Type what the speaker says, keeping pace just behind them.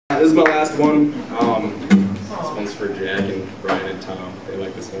This is my last one. This one's for Jack and Brian and Tom. They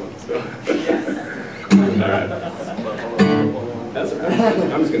like this one, so. Alright. That's alright.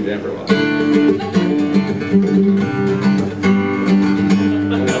 I'm just gonna jam for a while.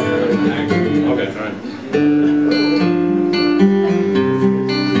 Okay, alright.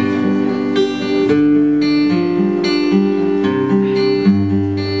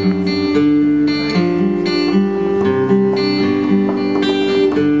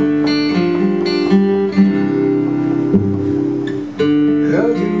 How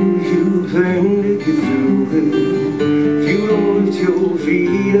do you plan to get through it if you don't lift your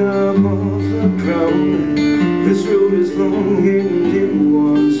feet up off the ground? This road is long and it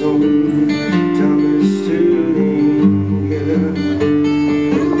was on. Time is turning, yeah.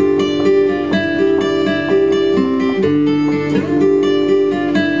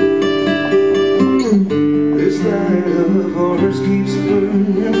 This light of ours keeps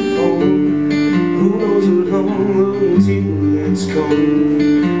burning on. Who knows what long until it's gone.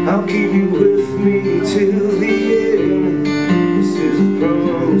 I'll keep you with me till the end. This is a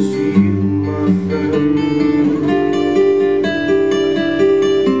promise to you, my friend.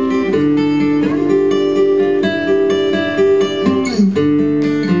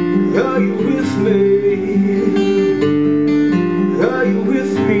 Are you with me? Are you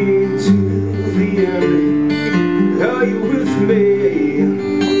with me till the end? Are you with me?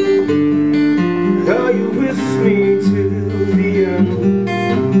 Are you with me till the end?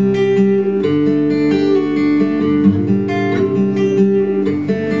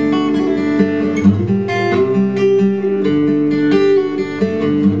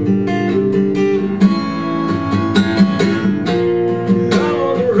 I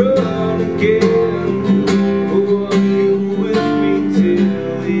wanna run again. Oh, are you with me till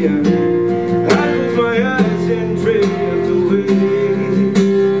the end? I close my eyes and drift away.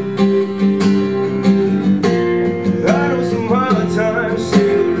 Times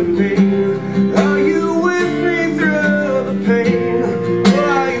still remain. Are you with me through the pain? Or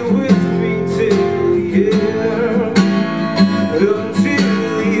are you with me till the end? Until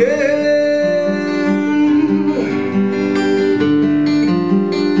the end.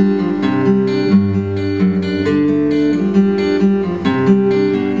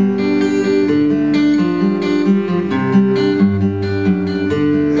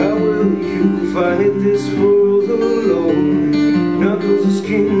 How will you fight this world alone? Knuckles the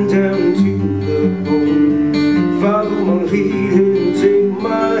skin down to the bone. Follow my lead and take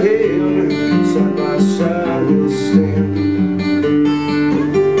my hand. Side by side we'll stand.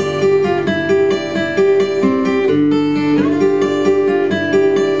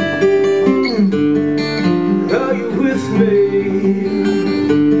 Are you with me?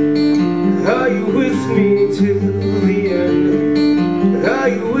 Are you with me till the end? Are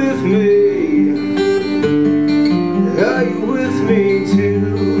you with me? Are you with me?